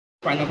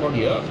Spinal cord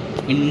here.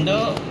 In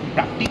the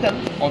practical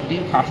of the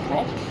first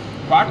crop,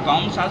 what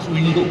comes as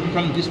window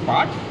from this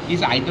part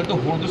is either the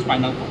whole of the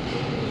spinal cord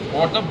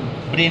or the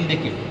brain they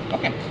keep.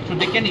 Okay, so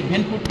they can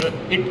even put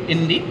it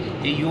in the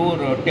your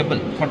table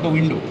for the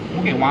window.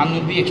 Okay, one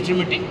will be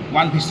extremity,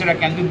 one viscera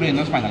can be brain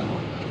or spinal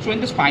cord. So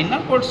in the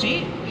spinal cord,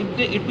 see, if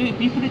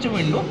it is a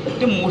window,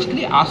 they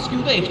mostly ask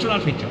you the external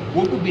feature.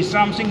 Go to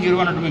Bisram Singh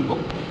neuroanatomy book,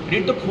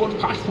 read the first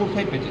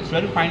 4-5 pages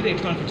where you find the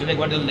external feature, like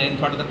what is the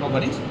length, what are the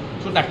coverings.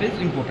 So that is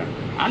important.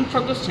 And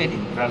for the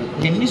cerebral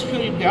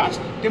hemisphere, if they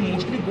ask, they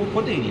mostly go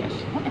for the areas.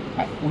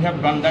 Okay. We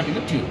have done that in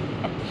the theory.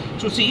 Okay.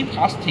 So see,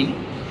 first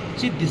thing,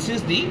 see, this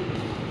is the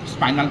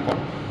spinal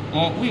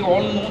cord. We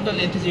all know the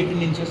length is 18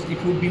 inches.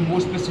 If you would be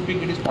more specific,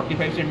 it is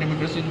 45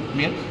 centimeters in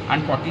male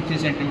and 43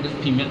 centimeters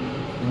female.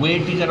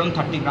 Weight is around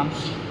 30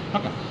 grams.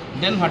 Okay.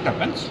 Then what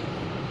happens?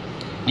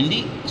 In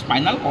the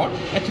spinal cord,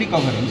 there are 3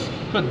 coverings.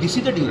 So this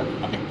is the dura.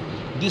 Okay.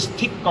 This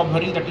thick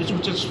covering that is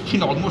which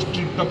is almost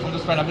stripped up from the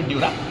spinal cord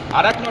dura.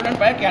 Arachnoid and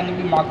pia can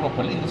be marked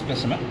properly in the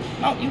specimen.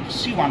 Now you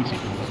see one thing.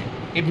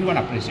 Okay. Everyone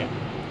appreciate.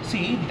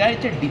 See, there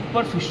is a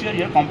deeper fissure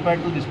here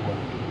compared to this point.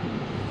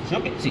 So,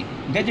 okay, see,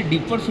 there is a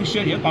deeper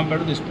fissure here compared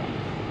to this point.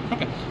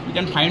 Okay, you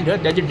can find here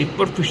there is a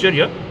deeper fissure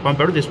here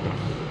compared to this point.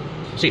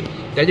 See,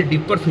 there is a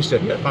deeper fissure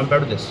here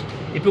compared to this.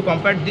 If you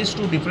compare these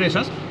two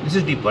depressions, this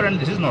is deeper and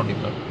this is not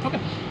deeper. Okay,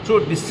 so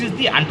this is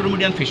the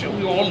anteromedian fissure.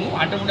 We all know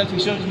anteromedian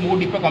fissure is more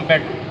deeper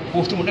compared to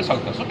posteromedial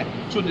sulcus. Okay,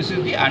 so this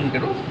is the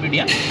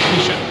anteromedian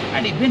fissure,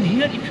 and even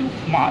here, if you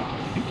mark,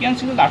 you can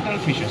see the lateral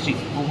fissure. See,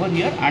 over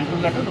here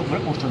anterolateral, over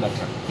here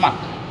posterolateral. Mark.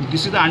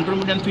 This is the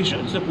anteromedian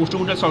fissure. This is the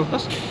posteromedial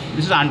sulcus.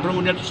 This is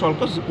anteromedial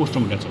sulcus. This is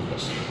posteromedial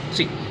sulcus.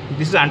 See,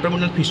 this is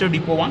anteromedial fissure,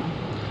 depot 1.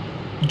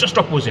 Just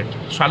opposite,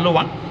 shallow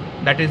one.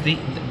 That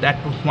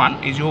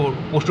one is your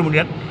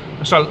posteromedial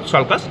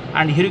sulcus,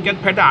 and here you can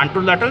find the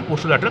anterolateral,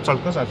 posterolateral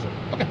sulcus as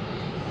well. Okay,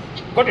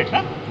 got it,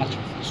 huh?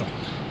 So,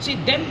 see,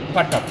 then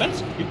what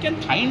happens? You can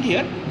find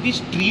here these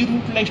tree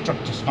root-like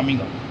structures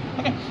coming up.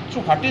 Okay,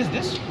 so what is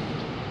this?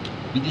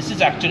 This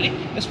is actually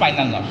the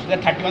spinal nerves. There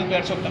are 31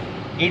 pairs of them.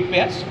 8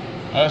 pairs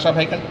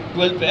cervical,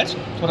 12 pairs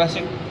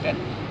thoracic, then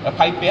 5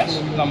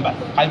 pairs lumbar,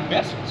 5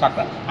 pairs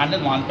sacral, and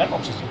then 1 pair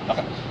coccygeal.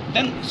 Okay,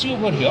 then see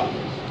over here.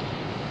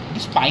 The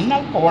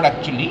spinal cord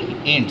actually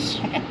ends,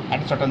 okay,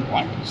 at a certain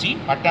point. See,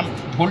 what I am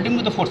holding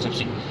with the forceps.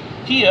 See,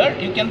 here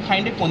you can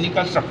find a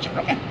conical structure.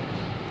 Okay,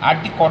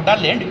 at the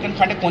caudal end you can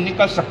find a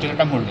conical structure that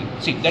I am holding.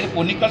 See, there is a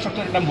conical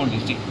structure that I am holding.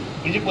 See,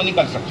 it is a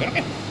conical structure.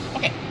 Okay,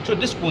 okay. So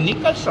this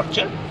conical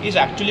structure is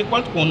actually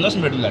called conus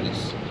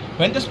medullaris.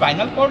 When the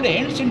spinal cord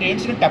ends in a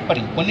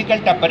tapering, conical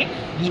tapering,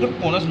 this is called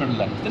conus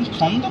medullaris. Then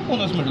from the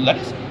conus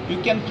medullaris you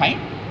can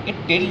find a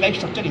tail-like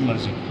structure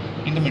emerging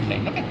in the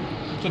midline. Okay,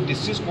 so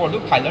this is called the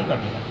phylum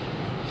terminal.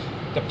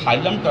 The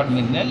phylum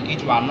terminal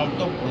is one of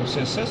the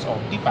processes of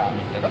the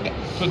pyometer. Okay,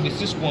 so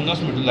this is conus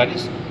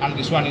medullaris and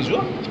this one is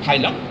your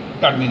phylum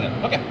terminal.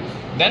 Okay,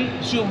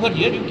 then see over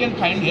here you can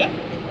find here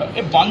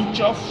a bunch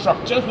of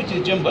structures which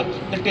resemble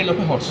the tail of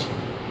a horse.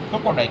 So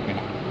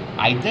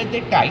either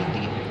they tie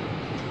the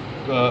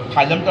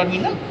phylum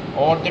terminal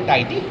or they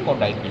tie the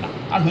caudal,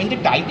 and when they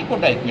tie the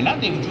caudal,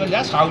 they usually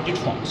ask how it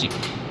forms. See,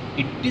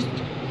 it is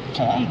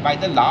formed by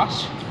the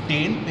last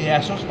 10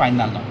 pairs of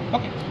spinal nerve.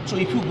 Okay, so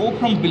if you go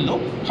from below,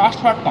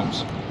 first what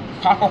comes?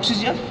 First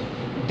coccygeal,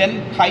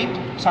 then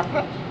 5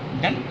 sacral,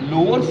 then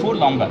lower 4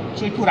 lumbar.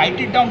 So if you write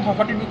it down,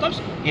 what it becomes?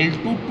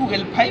 L2 to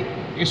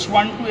L5,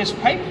 S1 to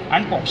S5,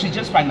 and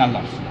coccygeal spinal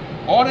nerves.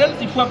 Or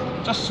else, if you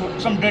have just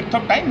some breadth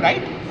of time,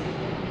 right?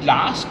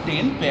 Last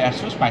 10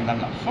 pairs of spinal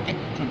nerves. Okay,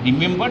 so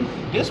remember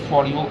this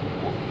for your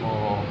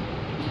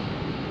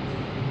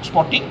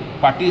spotting.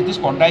 What is this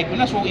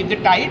caudal? So if they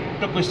tie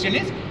it, the question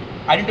is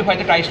identify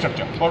the tie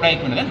structure. Caudal,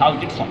 then how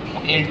is it formed?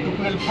 Okay, L2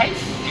 to L5,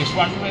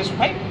 S1 to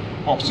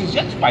S5,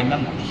 coccygeal spinal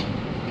nerves.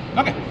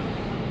 Okay.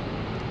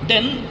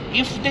 Then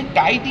if they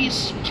tie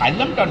this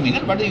phylum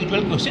terminal, what is the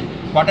usual question?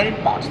 What are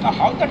its parts? Now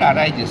how that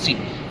arises? See,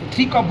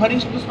 3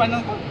 coverings of the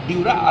spinal cord,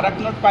 dura,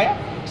 arachnoid,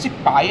 pia. See,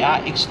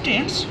 pia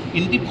extends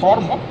in the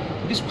form of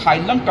this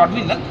phylum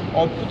terminal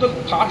up to the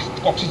first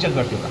coccygeal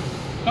vertebra.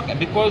 Okay,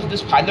 because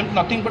this phylum is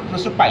nothing but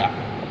process pia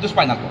of the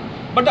spinal cord.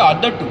 But the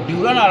other two,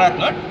 dura and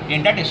arachnoid,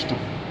 end at S2.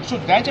 So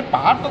there is a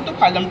part of the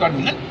phylum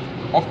terminal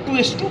up to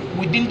S2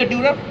 within the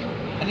dura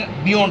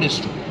and beyond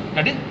S2.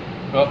 That is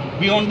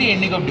beyond the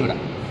ending of dura.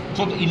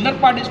 So the inner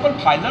part is called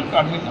phylum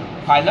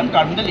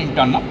terminal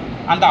internal,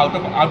 and the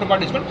outer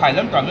part is called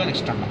phylum terminal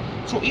external.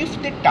 So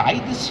if they tie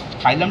this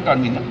phylum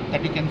terminal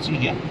that you can see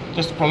here,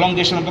 just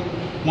prolongation of the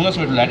conus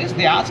medullaris,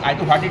 they ask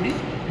either what it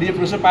is a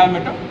process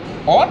pyometer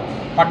or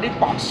what it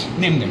parts.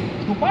 Name them.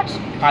 2 parts: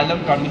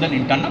 phylum terminal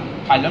internal,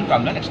 phylum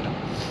terminal external.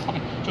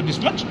 Okay. So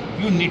this much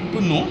you need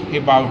to know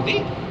about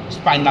the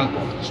spinal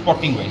cord,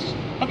 spotting wise.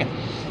 Okay.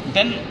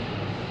 Then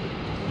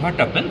what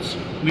happens?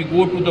 We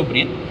go to the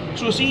brain.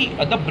 So see,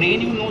 the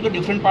brain, you know the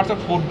different parts of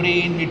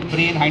forebrain,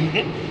 midbrain,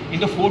 hindbrain. In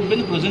the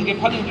forebrain,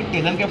 prosencephalon, you get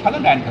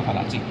telencephalon,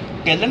 diencephalon. See,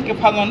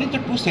 telencephalon is the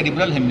 2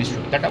 cerebral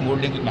hemispheres that are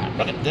holding with the hand.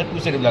 Okay, there are 2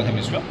 cerebral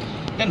hemispheres.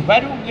 Then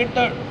where you get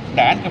the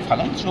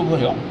diencephalon? So over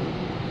here,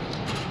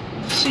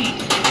 see,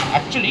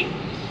 actually,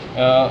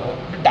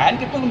 the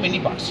diagram of many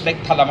parts like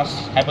thalamus,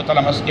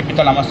 hypothalamus,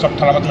 epithalamus,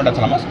 subthalamus,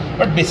 metathalamus.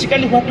 But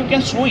basically, what you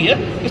can show here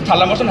is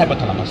thalamus and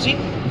hypothalamus. See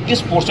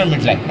this portion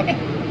midline. Okay,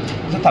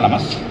 this is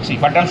thalamus. See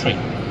what I'm showing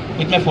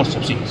with my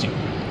forceps. See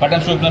what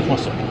I'm showing with my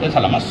forceps. This is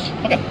thalamus.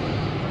 Okay,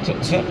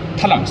 so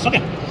thalamus.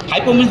 Okay,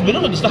 hypo means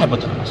below. So this is the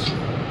hypothalamus.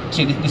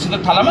 See this is the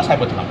thalamus,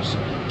 hypothalamus,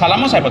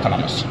 thalamus,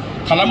 hypothalamus,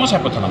 thalamus,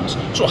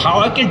 hypothalamus. So how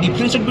I can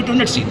differentiate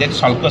between it? See there is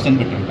sulcus in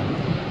between them.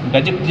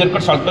 There is a clear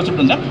cut sulcus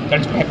between them.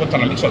 That is called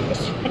hypothalamic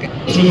sulcus. Okay.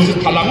 So this is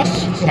thalamus,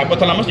 this is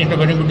hypothalamus,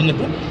 intervening between the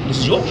two. This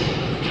is your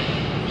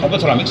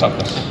hypothalamic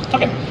sulcus.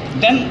 Okay.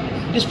 Then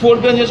this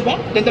forebrain is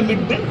gone. Then the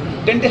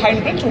midbrain. Then the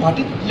hindbrain. So what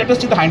is? Let us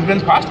see the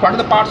hindbrain first. What are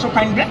the parts of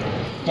hindbrain?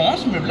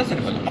 Pons, medulla,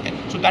 cerebellum. Okay.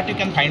 So that you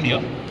can find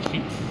here.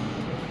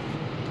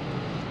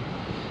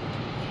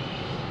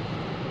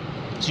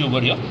 See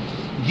over here.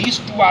 These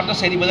two are the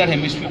cerebellar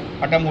hemisphere.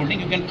 What I am holding,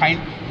 you can find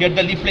here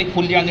the leaf like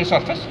fully on the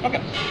surface. Okay.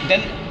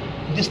 Then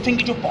this thing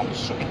is your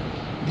pons. Okay.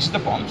 This is the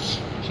pons.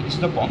 So this is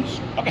the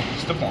pons. Okay.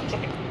 This is the pons.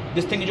 Okay.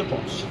 This thing is your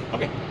pons.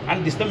 Okay.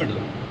 And this is the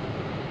medulla.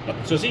 Okay.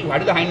 So see what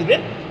is the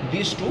hindbrain?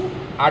 These two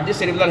are the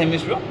cerebellar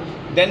hemisphere.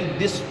 Then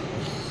this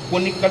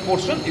conical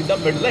portion is the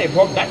medulla.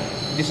 Above that,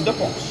 this is the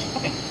pons.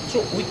 Okay.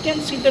 So we can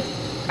see the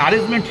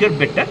arrangement here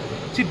better.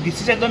 See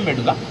this is at the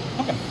medulla.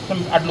 Okay. So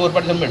at lower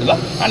part is the medulla,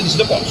 and this is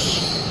the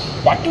pons.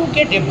 What you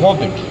get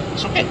above it?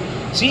 So, okay.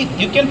 See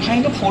you can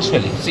find the four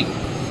swelling. See.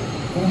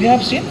 We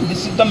have seen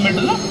this is the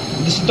medulla,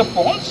 this is the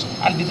pons,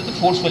 and these are the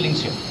four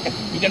swellings here. Okay.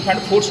 You can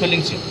find four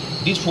swellings here.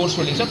 These four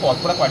swellings are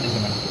corpora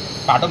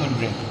quadrigemina, part of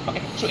midbrain.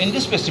 Okay. So in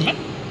this specimen,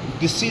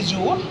 this is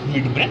your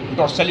midbrain.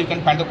 Dorsal you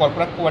can find the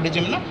corpora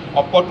quadrigemina,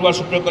 upper to our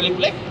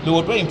superolateral,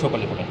 lower to our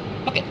inferior.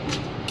 Okay.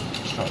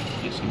 Sorry,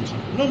 please.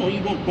 No,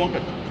 you don't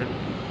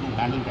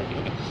handle that.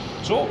 Okay.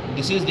 So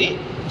this is the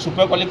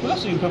supracollicular,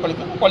 so inferior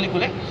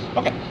collicular.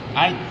 Okay.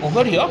 And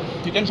over here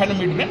you can find the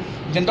midbrain,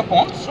 then the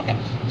pons. Okay.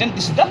 Then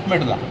this is the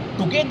medulla.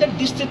 Together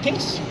these three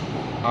things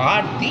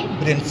are the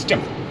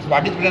brainstem. So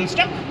what is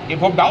brainstem?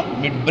 Above down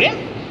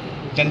midbrain,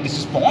 then this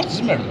is pons, this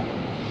is medulla.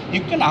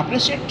 You can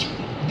appreciate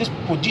this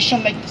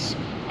position like this,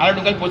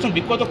 anatomical position,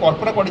 because the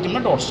corpora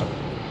quadrigemina dorsal.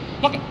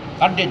 Okay.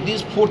 And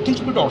these four things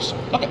will be dorsal.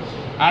 Okay.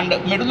 And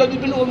medulla will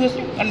be below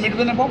obviously, and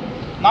midbrain above.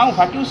 Now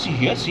what you see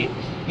here, see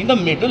in the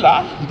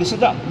medulla, this is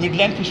the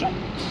midline fissure.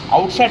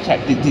 Outside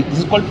side, this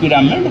is called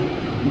pyramid.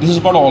 This is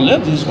called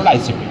olive. This is called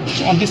ICP.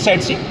 So on this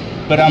side, see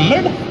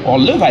pyramid,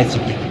 olive,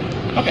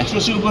 ICP. Okay. So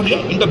see over here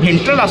in the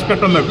ventral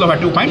aspect of medulla,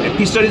 what you find? A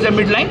fissure is a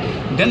midline.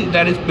 Then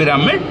there is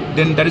pyramid.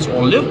 Then there is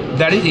olive.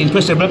 There is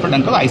inferior cerebral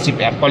peduncle, ICP.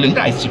 I am calling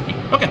the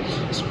ICP. Okay.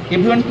 So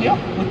everyone clear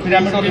with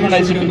pyramid, olive, and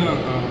ICP?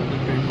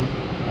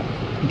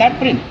 That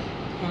brain.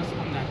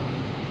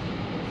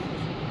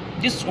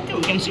 This okay.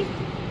 We can see.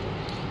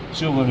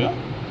 See over here.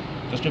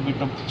 Just a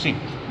bit of, see,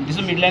 this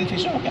is midline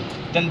fissure, okay.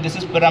 Then this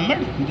is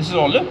pyramid, this is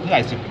olive,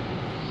 this is ICP.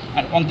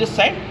 And on this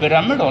side,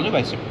 pyramid, olive,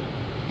 ICP.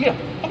 Clear?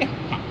 Okay.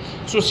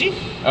 So see,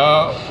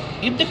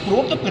 if they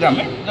probe the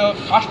pyramid, the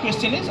first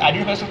question is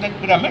identify that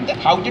pyramid, that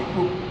how did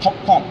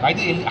it form, right?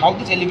 How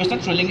this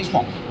elevation swelling is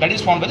formed. That is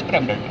formed by the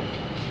pyramidal joint.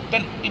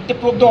 Then if they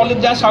probe the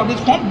olive gas, how it is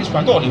formed? This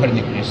one, the olivar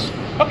nucleus.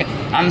 Okay.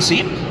 And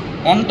see,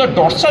 on the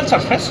dorsal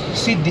surface,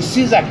 see, this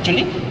is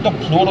actually the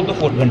floor of the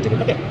fourth ventricle.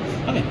 Okay.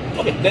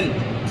 Okay. Then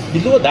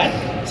below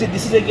that, see,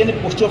 this is again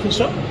a posterior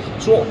fissure.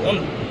 So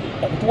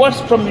towards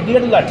from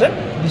medial to lateral,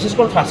 this is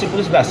called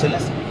fasciculus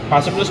gracilis,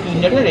 fasciculus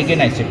cuneatum, and again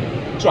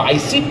ICP. So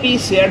ICP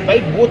is shared by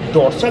both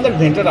dorsal and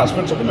ventral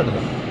aspects of the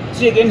medulla.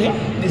 See again here,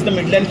 this is the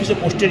midline fissure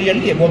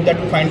posteriorly. Above that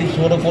you find the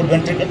floor of fourth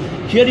ventricle.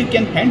 Here you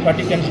can find what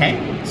you can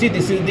find. See,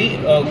 this is the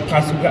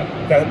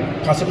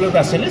fasciculus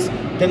gracilis,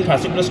 then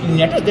fasciculus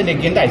cuneatum, then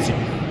again the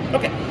ICP.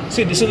 Okay.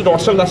 See, this is the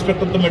dorsal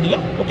aspect of the medulla.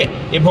 Okay.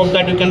 Above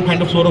that you can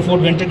find the floor of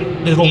fourth ventricle,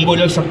 the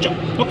rhomboidal structure.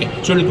 Okay.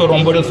 So it is called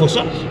rhomboidal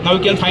fossa. Now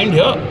you can find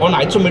here on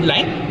iso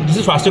midline, this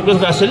is fasciculus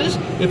gracilis,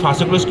 the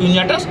fasciculus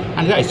cuneatus,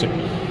 and the ICP.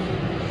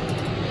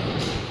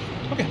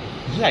 Okay.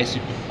 This is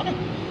ICP. Okay.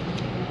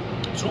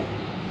 So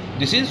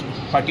this is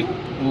what you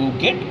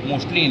get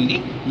mostly in the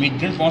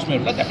midbrain pons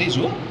medulla, that is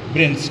your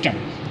brainstem.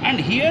 And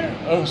here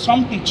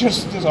some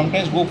teachers they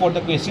sometimes go for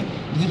the question,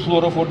 this is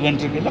floor of fourth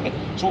ventricle. Okay.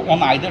 So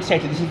on either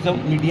side, this is the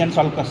median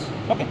sulcus.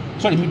 Okay.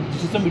 Sorry,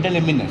 this is the medial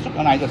eminence, okay,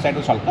 on either side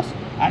of sulcus.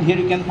 And here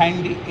you can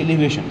find the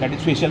elevation, that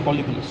is facial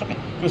colliculus. Okay.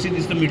 So see, this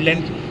is the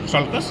midline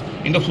sulcus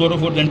in the floor of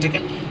fourth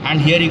ventricle,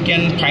 and here you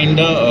can find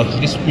the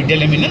this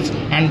medial eminence,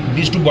 and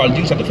these two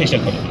bulgings are the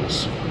facial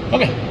colliculus.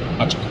 Okay.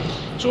 Achha.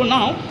 So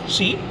now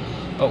see.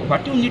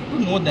 What you need to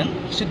know then,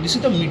 see, this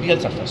is the medial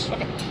surface,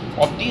 okay,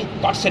 of the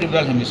part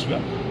cerebral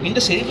hemisphere. In the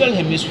cerebral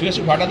hemisphere,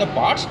 so what are the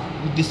parts?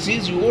 This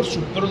is your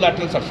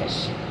superolateral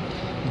surface,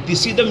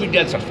 this is the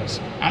medial surface,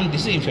 and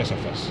this is inferior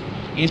surface.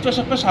 Inferior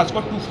surface has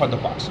got two further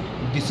parts.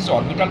 This is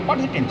orbital part,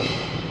 this is temporal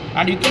part.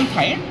 And you can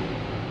find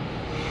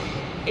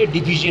a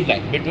division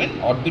line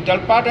between orbital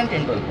part and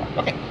temporal part.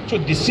 Okay, so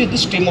this is the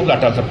stem of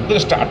lateral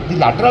surface. Because the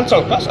lateral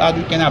sulcus, as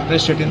you can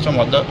appreciate in some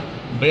other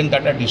brain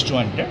that are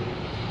disjointed.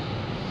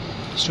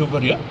 So over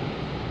here,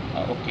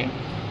 okay,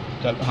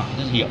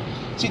 This is here.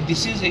 See,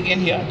 this is again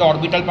here the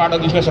orbital part of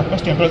the inferior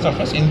surface, temporal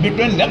surface. In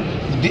between them,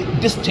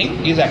 this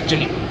thing is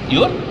actually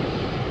your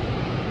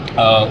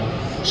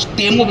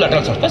stem of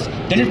lateral surface.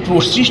 Then it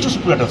proceeds to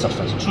superolateral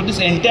surface. So this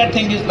entire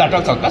thing is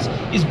lateral surface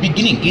is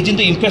beginning is in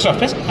the inferior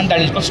surface, and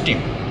that is called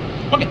stem.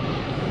 Okay.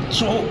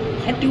 So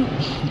what do you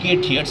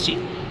get here? See,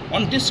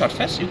 on this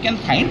surface you can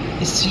find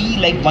a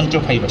C-like bunch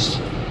of fibers.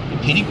 A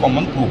very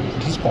common probe.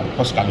 This is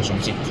corpus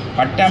callosum. See,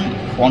 what I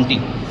am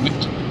wanting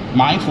with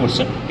my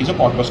forceps is a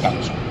corpus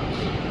callosum.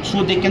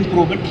 So they can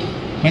probe it.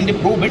 When they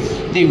probe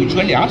it, they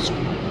usually ask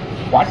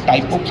what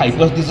type of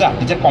fibers these are.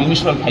 These are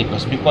commissural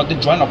fibers because they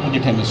join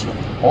opposite hemisphere.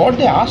 Or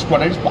they ask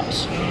what are its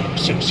parts.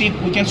 So, see,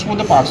 we can show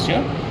the parts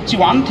here. See,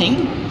 one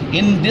thing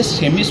in this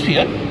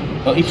hemisphere,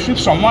 if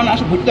someone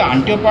asks with the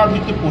anterior part,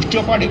 with the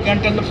posterior part, you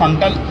can tell the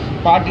frontal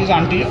part is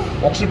anterior,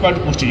 occipital part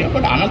is posterior.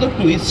 But another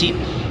clue is, see,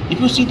 if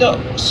you see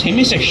the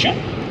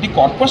semi-section, the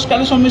corpus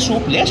callosum is so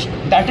placed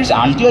that its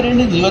anterior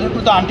end is nearer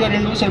to the anterior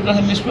end of the cerebral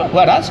hemisphere,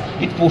 whereas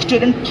its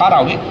posterior end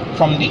far away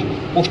from the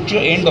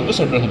posterior end of the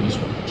cerebral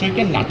hemisphere. So you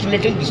can naturally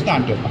tell this is the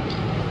anterior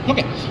part.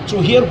 Okay. So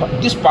here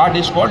this part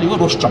is called your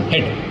rostrum,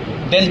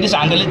 head. Then this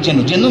angle is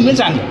genu. Genu means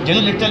angle.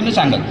 Genu literally means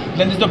angle.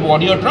 Then this is the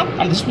body or trunk,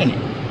 and this is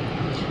cranium.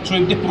 So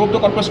if they probe the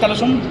corpus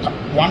callosum,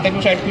 one type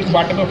of side piece,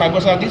 what type of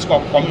fibers are these?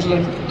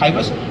 Commissural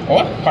fibers,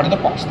 or what are the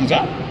parts? These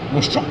are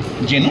rostrum,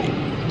 genu,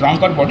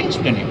 trunk or body,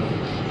 cranium.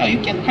 Now you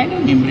can find a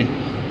membrane.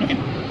 Okay.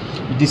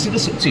 This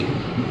is the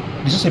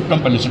this is septum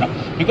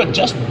pellucidum, because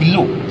just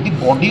below the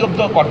body of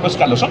the corpus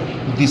callosum,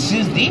 this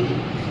is the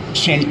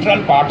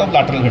central part of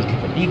lateral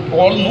ventricle. We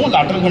all know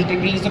lateral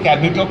ventricle is the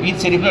cavity of each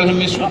cerebral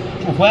hemisphere.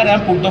 So where I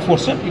have put the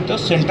forceps is the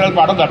central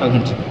part of lateral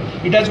ventricle.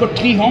 It has got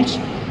three horns: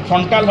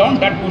 frontal horn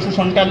that goes to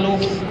frontal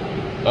lobe,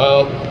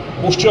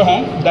 posterior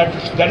horn that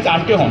is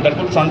anterior horn that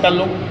goes to frontal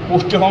lobe,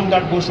 posterior horn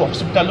that goes to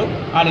occipital lobe,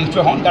 and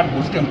inferior horn that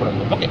goes to temporal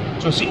lobe. Okay.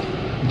 So see,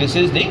 this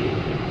is the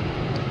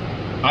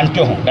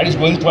anterior horn that is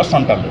going towards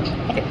frontal lobe.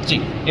 Okay,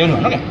 see,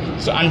 everyone. Okay,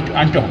 so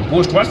anterior horn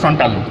goes towards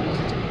frontal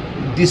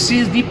lobe. This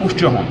is the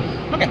posterior horn.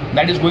 Okay,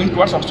 that is going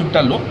towards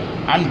occipital lobe,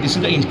 and this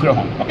is the inferior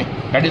horn. Okay,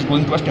 that is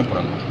going towards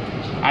temporal lobe,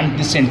 and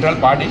this central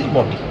part is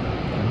body,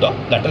 the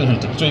lateral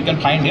ventricle. So you can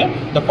find here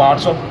the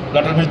parts of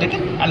lateral ventricle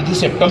and the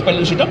septum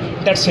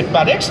pellucidum that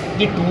separates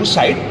the two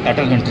side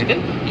lateral ventricle.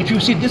 If you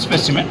see this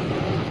specimen,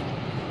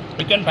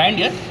 you can find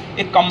here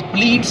a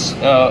complete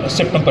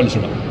septum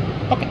pellucidum.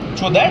 Okay,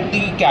 so that the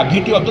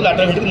cavity of the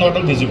lateral ventricle is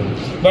not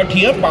visible, but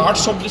here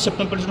parts of the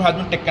septum pellucidum has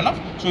been taken off,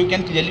 so you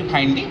can clearly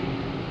find the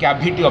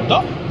cavity of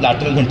the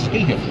lateral ventricle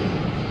here.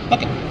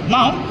 Okay,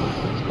 now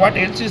what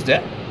else is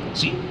there?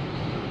 See,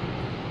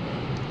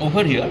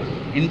 over here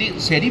in the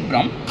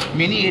cerebrum,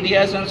 many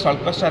areas and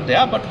sulcus are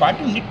there, but what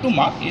you need to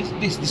mark is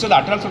this. This is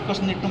lateral sulcus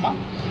you need to mark,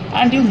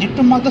 and you need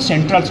to mark the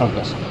central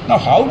sulcus. Now,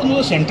 how to know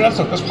the central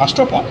sulcus? First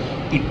of all,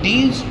 it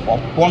is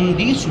upon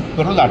the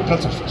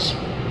superolateral surface.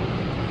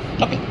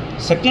 Okay.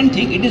 Second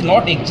thing, it is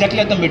not exactly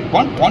at the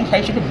midpoint.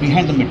 0.5 should be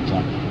behind the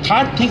midpoint.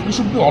 Third thing, we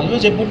should be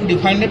always able to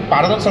define a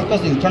parallel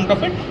surface in front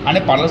of it and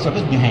a parallel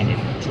surface behind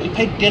it. So if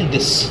I tell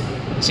this,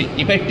 see,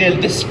 if I tell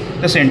this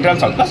the central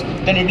sulcus,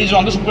 then it is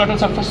on the superolateral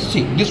surface.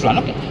 See, this one,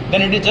 okay.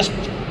 Then it is just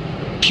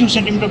few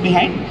centimeters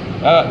behind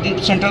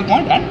the central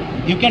point,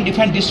 and you can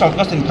define this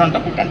sulcus in front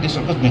of it and this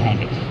sulcus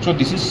behind it. So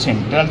this is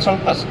central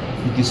sulcus,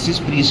 this is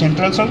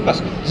precentral sulcus,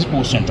 this is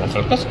postcentral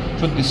sulcus.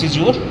 So this is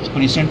your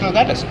precentral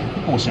gyrus,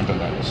 postcentral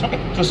gyrus. Okay.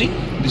 So see,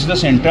 this is the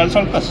central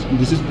sulcus,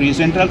 this is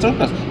precentral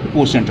sulcus,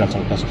 postcentral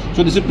sulcus.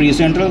 So this is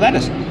precentral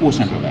gyrus,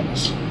 postcentral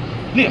gyrus.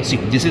 Clear? See,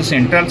 this is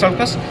central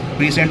sulcus,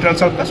 precentral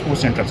sulcus,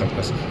 postcentral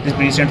sulcus. This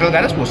precentral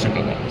gyrus,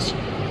 postcentral gyrus.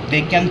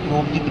 They can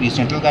probe the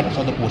precentral gyrus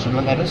or the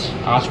postcentral gyrus,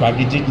 ask what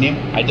is its name,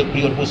 either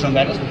pre or postcentral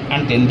gyrus,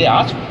 and then they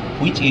ask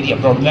which area,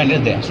 broadband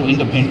is there. So in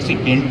the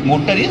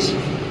motor is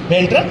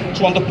ventral.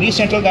 So on the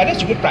precentral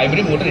gyrus, you get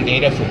primary motor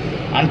area 4,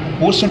 and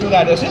postcentral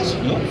gyrus is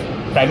your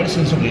primary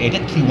sensory area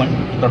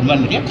 3-1,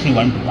 broadband area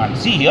 3-1.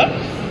 See here,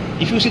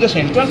 if you see the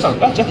central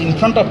sulcus, just in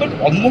front of it,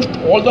 almost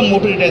all the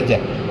motor area is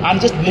there, and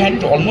just behind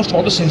it, almost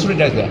all the sensory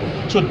area is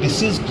there. So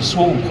this is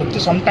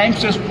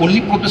sometimes just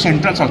only put the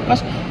central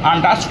sulcus,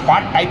 and that's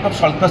what type of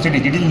sulcus it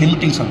is. It is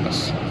limiting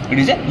sulcus. It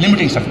is a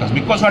limiting sulcus,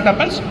 because what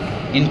happens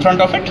in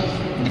front of it,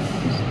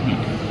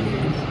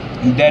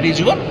 there is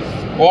your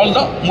all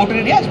the motor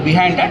areas,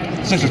 behind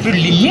that sensory. So it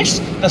limits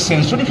the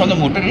sensory from the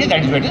motor area.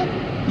 That is where it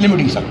is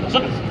limiting sulcus.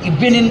 So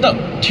even in the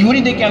theory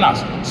they can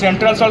ask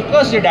central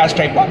sulcus is a dash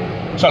type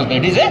of sulcus.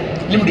 It is a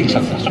limiting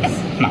sulcus. Okay.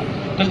 Now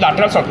the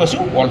lateral sulcus you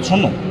also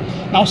know.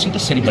 Now see the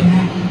cerebellum.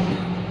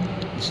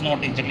 It's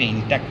not exactly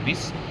intact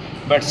piece,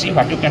 but see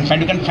what you can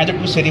find. You can find the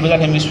two cerebellar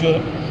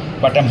hemisphere,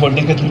 but I'm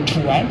holding it with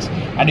two hands,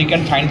 and you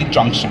can find the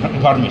junction, okay,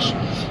 vermis.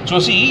 So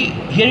see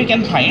here you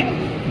can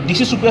find this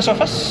is superior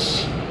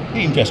surface, the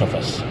inferior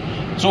surface.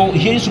 So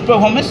here is superior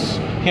vermis,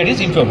 here is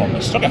inferior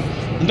vermis. Okay.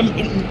 In the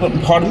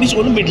vermis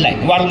or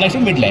midline, we are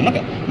organizing midline.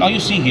 Okay. Now you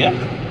see here,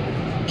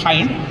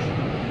 find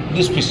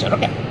this fissure.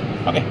 Okay.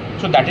 Okay.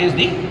 So that is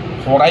the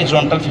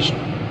horizontal fissure.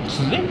 This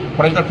is the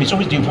horizontal fissure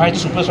which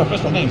divides the superior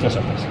surface from the inferior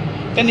surface.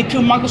 Then if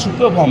you mark the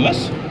superior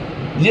vermis,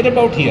 near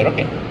about here,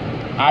 okay,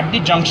 at the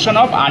junction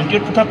of anterior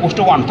 2/3,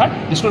 posterior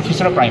 1/3, this is called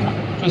fissura prima.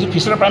 So this is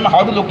fissura prima.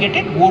 How to locate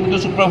it? Go to the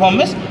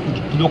supravermis,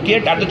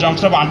 locate at the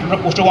junction of anterior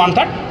 2/3, posterior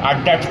 1/3.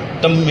 At that,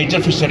 the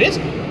major fissure is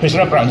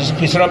fissura prima. This is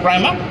fissura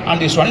prima, and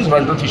this one is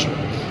ventral fissure.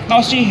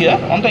 Now see here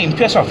on the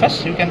inferior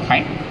surface, you can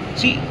find.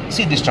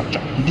 See this structure.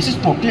 This is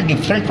totally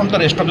different from the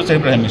rest of the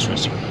cerebral hemisphere.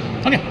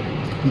 Okay,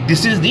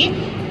 this is the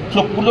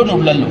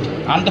flocculonodular lobe,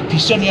 and the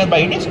fissure nearby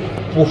it is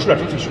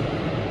posterolateral fissure.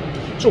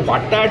 So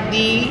what are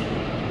the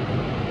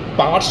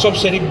parts of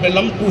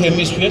cerebellum? Two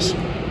hemispheres.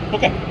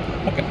 Okay.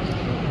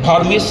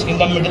 Vermis in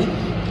the middle,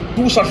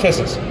 two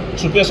surfaces,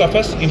 superior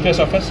surface, inferior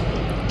surface,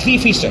 three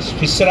fissures,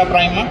 fissura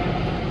prima,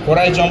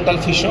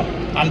 horizontal fissure,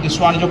 and this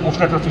one is a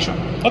posterolateral fissure.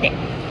 Okay.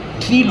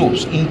 Three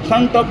lobes. In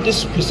front of this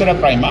fissura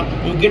prima,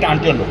 you get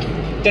anterior lobe.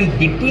 Then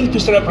between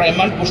fissura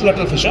prima and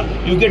posterolateral fissure,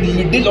 you get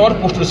middle or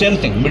posterior, same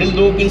thing. Middle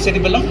lobe in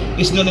cerebellum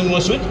is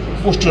synonymous with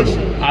posterior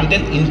lobe. And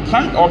then in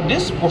front of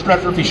this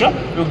posterolateral fissure,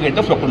 you get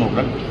the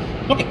flocculonodular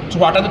lobe. Okay. So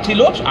what are the three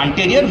lobes?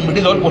 Anterior,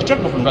 middle or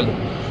posterior flocculonodular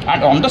lobe.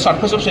 And on the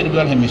surface of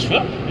cerebral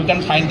hemisphere, you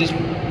can find this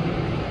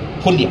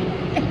folia.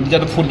 Okay. These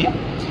are the folia.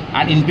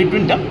 And in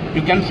between them,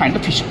 you can find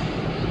the fissure.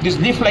 These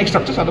leaf-like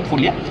structures are the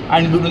folia,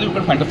 and in between them you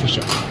can find the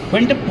fissure.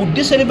 When they put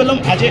the cerebellum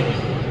as a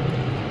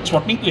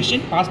spotting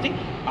question, first thing,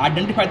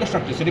 identify the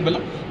structure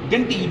cerebellum.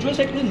 Then the usual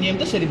site will name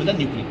the cerebellar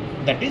nuclei.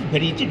 That is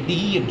very easy.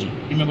 DEFG.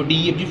 Remember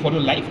DEFG for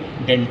your life.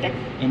 Dentate,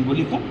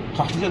 umbilicum,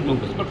 fastigial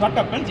lobes. But what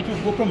happens if you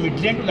go from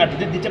midbrain to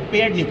lateral? These are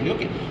paired nuclei.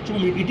 Okay. So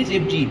it is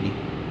FGED.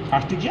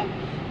 Fastigial,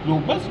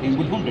 lobes,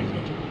 umbilicum,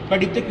 dentate.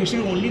 But if the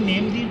question only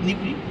name the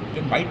nuclei,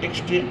 then by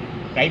text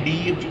write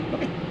DEFG.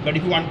 Okay. But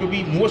if you want to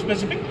be more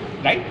specific,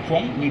 write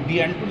from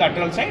median to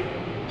lateral side,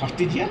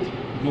 fastigial,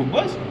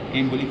 lobes,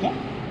 umbilicum,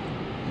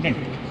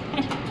 dentate.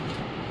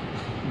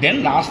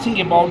 Then last thing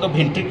about the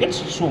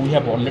ventricles. So we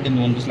have already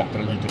known this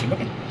lateral ventricle.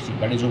 Okay, see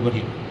that is over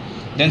here.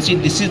 Then see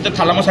this is the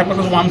thalamus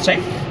hypothalamus one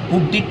side.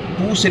 Put the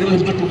two cerebral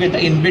hemispheres together.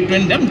 In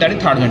between them, that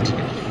is third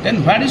ventricle.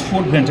 Then where is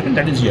fourth ventricle?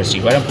 That is here.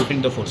 See where I am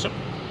putting the forceps.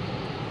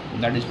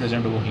 That is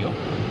present over here.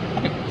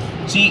 Okay.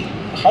 See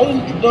how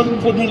the fourth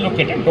ventricle is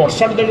located.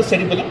 Dorsal that is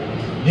cerebellum.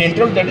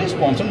 Ventral that is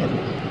pons and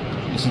medulla.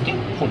 This is the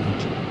fourth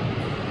ventricle.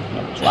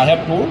 So I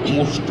have told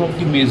most of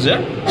the major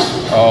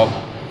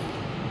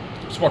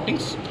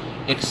spottings,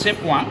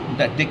 except one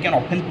that they can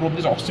often probe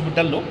this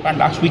occipital lobe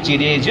and ask which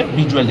area is your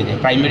visual area.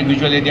 Primary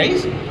visual area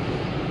is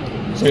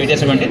so area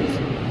 17.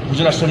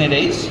 Visual astron area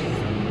is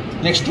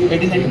next to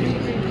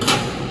 18.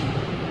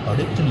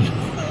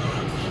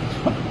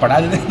 पढ़ा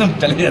देते हैं तुम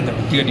चले जाते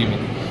हो theory में.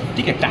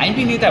 ठीक है, टाइम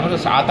भी नहीं था, मतलब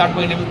 7-8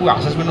 महीने में कोई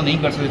असेसमेंट नहीं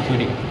कर सकते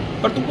थ्योरी का.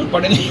 पर तुम कुछ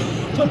पढ़े नहीं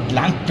तो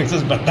ब्लैंक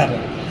फेसेस बनता रहे.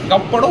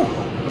 कब पढ़ो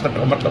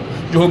मतलब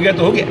जो हो गया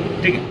तो हो गया.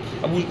 ठीक है,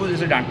 अब उनको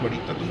जैसे डांट पड़ी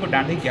तो तुमको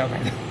डांटने क्या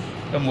फायदा,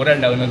 तो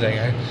मोरल डाउन हो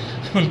जाएगा.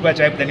 उनको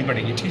चाय पिलानी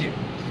पड़ेगी. ठीक है,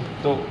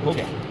 तो हो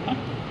गया.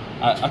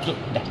 So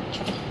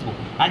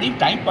and if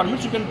time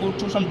permits, you can go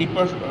through some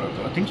deeper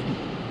things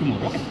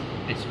tomorrow. Okay.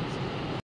 Yes.